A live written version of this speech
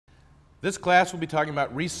This class will be talking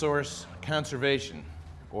about resource conservation,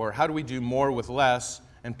 or how do we do more with less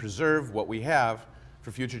and preserve what we have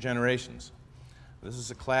for future generations. This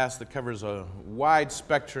is a class that covers a wide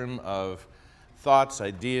spectrum of thoughts,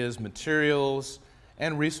 ideas, materials,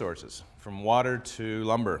 and resources, from water to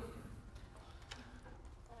lumber.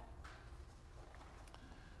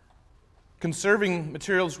 Conserving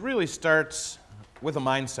materials really starts with a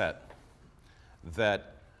mindset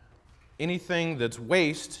that anything that's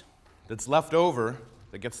waste, that's left over,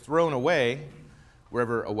 that gets thrown away,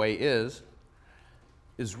 wherever away is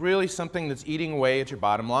really something that's eating away at your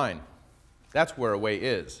bottom line. That's where away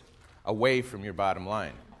is, away from your bottom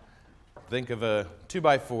line. Think of a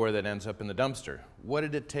 2x4 that ends up in the dumpster. What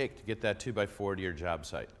did it take to get that 2x4 to your job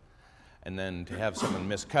site? And then to have someone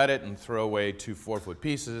miscut it and throw away 2 4-foot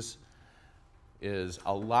pieces is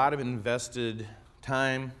a lot of invested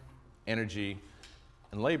time, energy,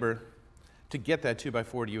 and labor to get that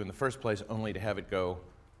 2x4 to you in the first place, only to have it go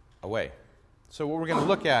away. So what we're going to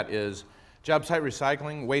look at is job site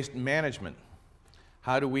recycling, waste management.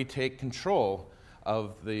 How do we take control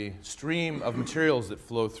of the stream of materials that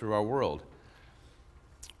flow through our world?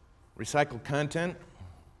 Recycled content,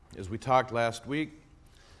 as we talked last week,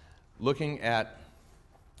 looking at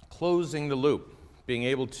closing the loop, being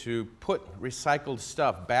able to put recycled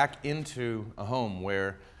stuff back into a home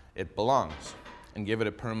where it belongs and give it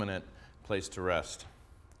a permanent place to rest.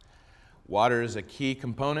 Water is a key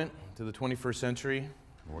component to the 21st century.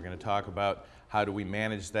 We're going to talk about how do we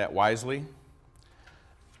manage that wisely.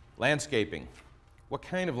 Landscaping. What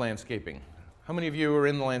kind of landscaping? How many of you are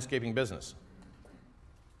in the landscaping business?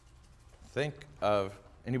 Think of,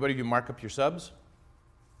 anybody of you mark up your subs?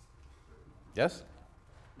 Yes?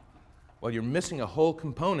 Well, you're missing a whole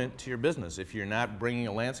component to your business if you're not bringing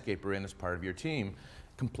a landscaper in as part of your team,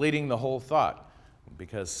 completing the whole thought.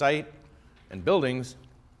 Because site and buildings,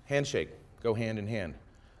 handshake, go hand in hand.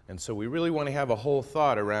 And so we really want to have a whole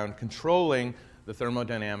thought around controlling the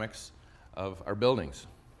thermodynamics of our buildings.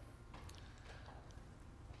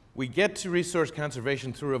 We get to resource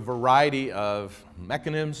conservation through a variety of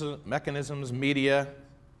mechanisms, media,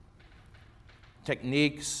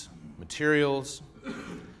 techniques, materials.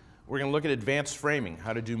 We're going to look at advanced framing,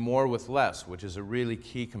 how to do more with less, which is a really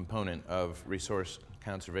key component of resource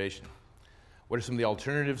conservation. What are some of the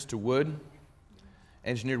alternatives to wood,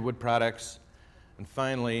 engineered wood products, and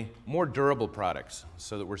finally, more durable products,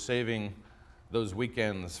 so that we're saving those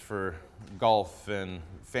weekends for golf and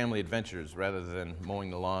family adventures rather than mowing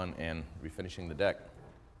the lawn and refinishing the deck.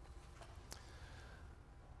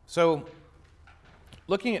 So,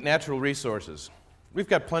 looking at natural resources, we've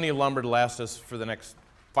got plenty of lumber to last us for the next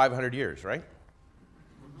 500 years, right?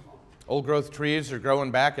 Old growth trees are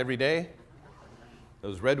growing back every day.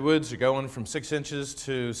 Those redwoods are going from 6 inches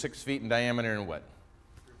to 6 feet in diameter in what?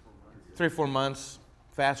 3 or 4 months,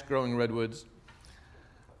 fast-growing redwoods.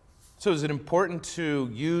 So is it important to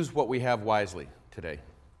use what we have wisely today?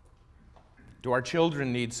 Do our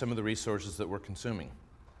children need some of the resources that we're consuming?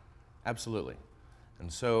 Absolutely.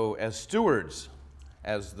 And so as stewards,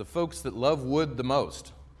 as the folks that love wood the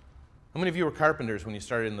most, how many of you were carpenters when you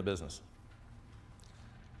started in the business?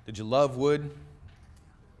 Did you love wood? Do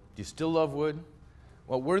you still love wood?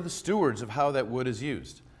 Well, we're the stewards of how that wood is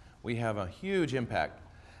used. We have a huge impact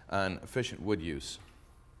on efficient wood use.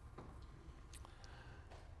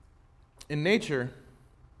 In nature,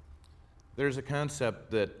 there's a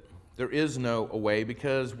concept that there is no away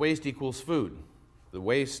because waste equals food. The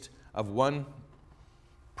waste of one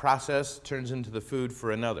process turns into the food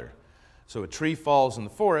for another. So a tree falls in the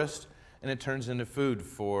forest and it turns into food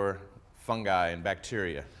for fungi and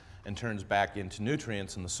bacteria and turns back into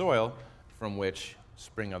nutrients in the soil from which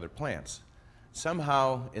spring other plants.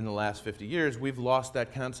 Somehow, in the last 50 years, we've lost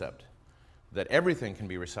that concept, that everything can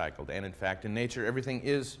be recycled, and in fact, in nature, everything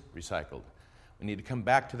is recycled. We need to come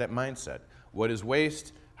back to that mindset. What is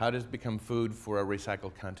waste? How does it become food for a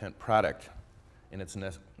recycled content product in its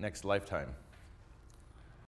next lifetime?